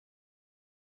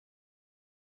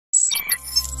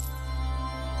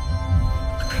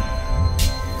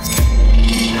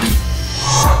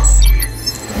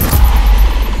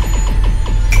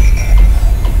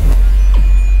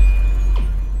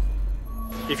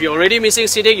If you're already missing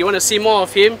Siddiq, you want to see more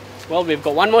of him, well, we've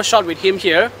got one more shot with him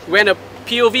here. When a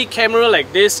POV camera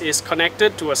like this is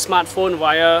connected to a smartphone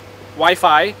via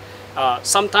Wi-Fi,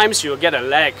 sometimes you'll get a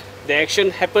lag. The action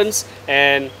happens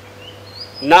and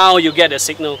now you get a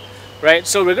signal, right?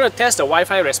 So we're going to test the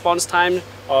Wi-Fi response time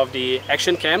of the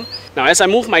action cam. Now as I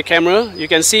move my camera, you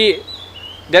can see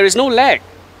there is no lag,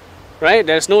 right?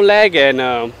 There's no lag, and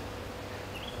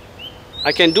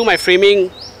I can do my framing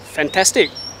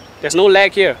fantastic. There's no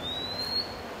lag here.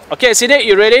 Okay, Siddiq,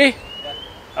 you ready?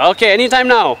 Yeah. Okay, anytime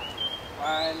now.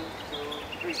 1,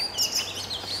 2, 3.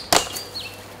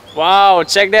 Wow,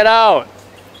 check that out.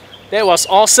 That was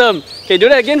awesome. Okay, do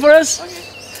that again for us.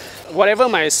 Okay. Whatever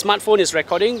my smartphone is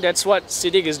recording, that's what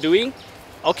Siddiq is doing.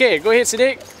 Okay, go ahead,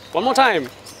 Siddiq. One more time.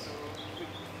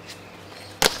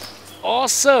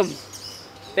 Awesome.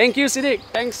 Thank you, Siddiq.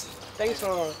 Thanks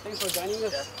for joining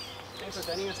us. Yeah. Thanks for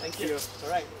joining us. Thank you.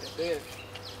 Alright, let's do it.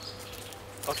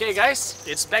 Okay guys,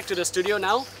 it's back to the studio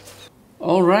now.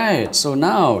 Alright, so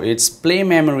now it's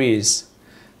PlayMemories.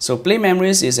 So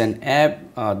PlayMemories is an app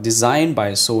designed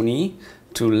by Sony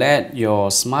to let your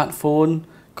smartphone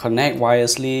connect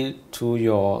wirelessly to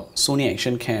your Sony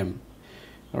action cam.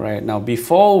 Alright, now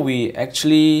before we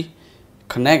actually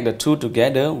connect the two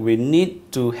together, we need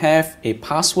to have a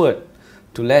password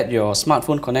to let your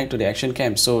smartphone connect to the action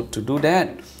cam. So to do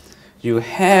that, you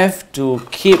have to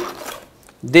keep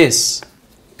this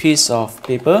piece of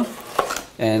paper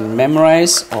and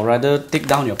memorize, or rather take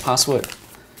down your password.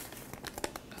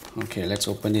 Okay, let's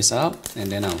open this up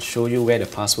and then I'll show you where the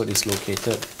password is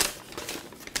located.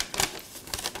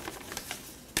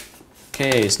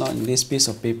 Okay, it's not in this piece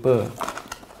of paper,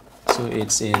 so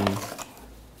it's in,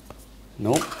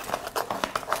 nope,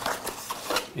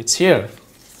 it's here.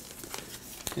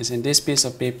 It's in this piece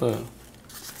of paper,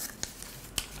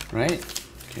 right?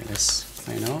 Okay, let's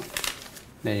find out.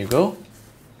 There you go.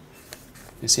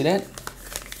 You see that?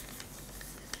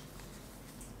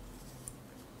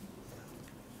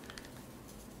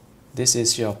 This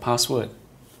is your password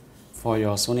for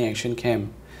your Sony action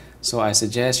cam. So I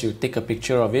suggest you take a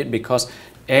picture of it, because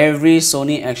every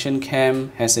Sony action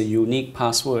cam has a unique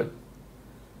password.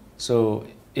 So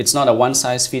it's not a one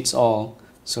size fits all.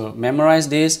 So memorize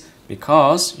this,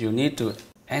 because you need to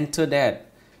enter that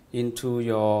into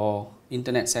your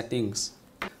internet settings.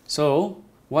 So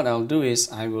what I'll do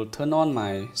is I will turn on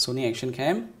my Sony action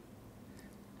cam.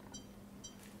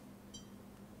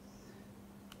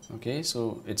 Okay,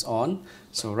 so it's on.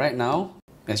 So right now,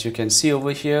 as you can see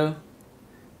over here,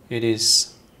 it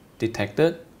is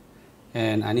detected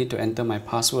and I need to enter my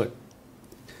password.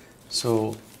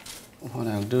 So what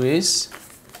I'll do is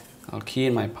I'll key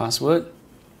in my password.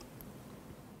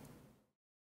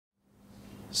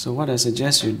 So what I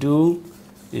suggest you do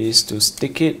is to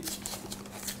stick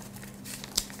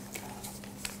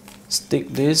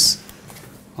this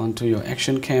onto your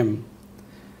action cam.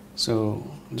 So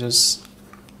just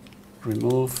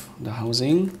remove the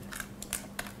housing.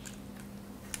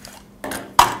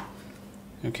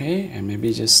 Okay, and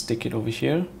maybe just stick it over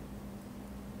here.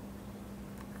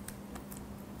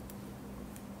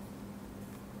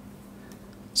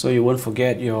 So you won't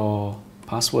forget your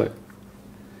password.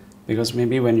 Because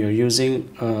maybe when you're using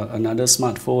another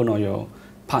smartphone or your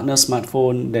partner's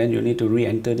smartphone, then you need to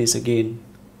re-enter this again.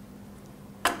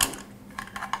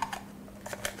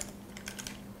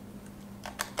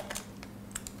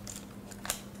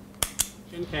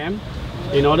 Action cam.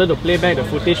 In order to play back the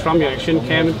footage from your action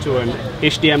cam to an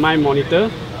HDMI monitor,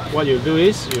 what you do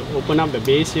is you open up the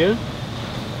base here,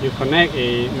 you connect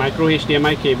a micro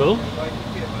HDMI cable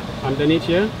underneath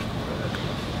here.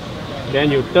 Then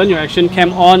you turn your action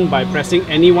cam on by pressing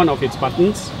any one of its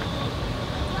buttons.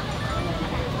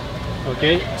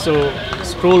 Okay, so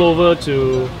scroll over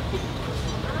to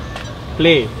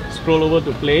play. Scroll over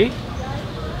to play.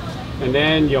 And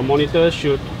then your monitor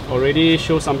should already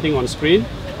show something on screen.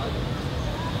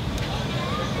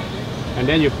 And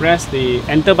then you press the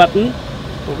enter button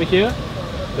over here.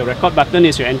 The record button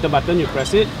is your enter button, you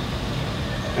press it.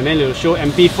 And then it will show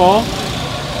MP4.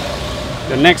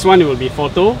 The next one will be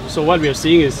photo. So what we are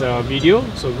seeing is video.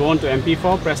 So go on to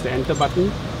MP4, press the enter button.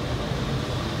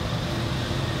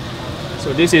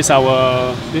 So this is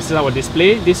our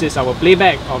display. This is our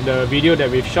playback of the video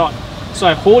that we've shot. So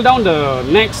I hold down the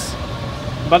next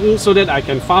button so that I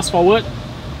can fast forward.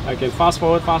 I can fast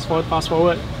forward, fast forward, fast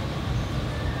forward.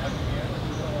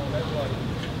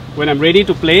 When I'm ready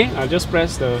to play, I'll just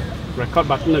press the record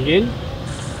button again.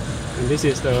 And this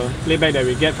is the playback that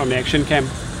we get from the action cam.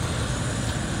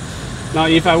 Now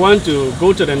if I want to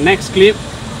go to the next clip,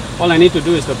 all I need to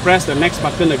do is to press the next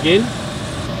button again.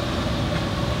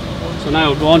 So now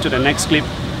I'll go on to the next clip.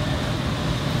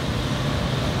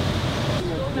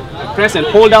 press and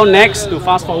hold down next to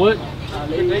fast forward.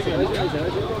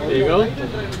 There you go.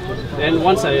 Then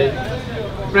once I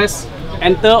press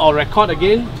enter or record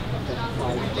again.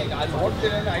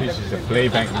 This is the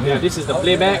playback. Yeah, this is the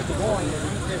playback.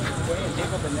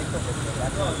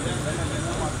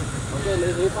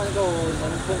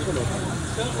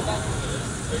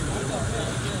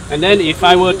 And then if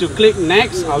I were to click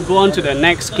next, I'll go on to the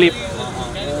next clip.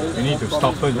 You need to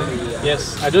stop first.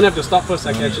 Yes, I don't have to stop first.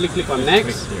 I can actually click on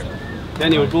next.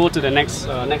 Then it will go to the next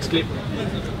next clip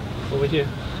over here.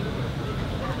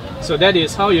 So that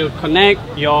is how you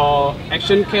connect your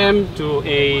action cam to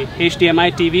a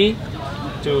HDMI TV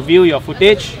to view your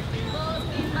footage.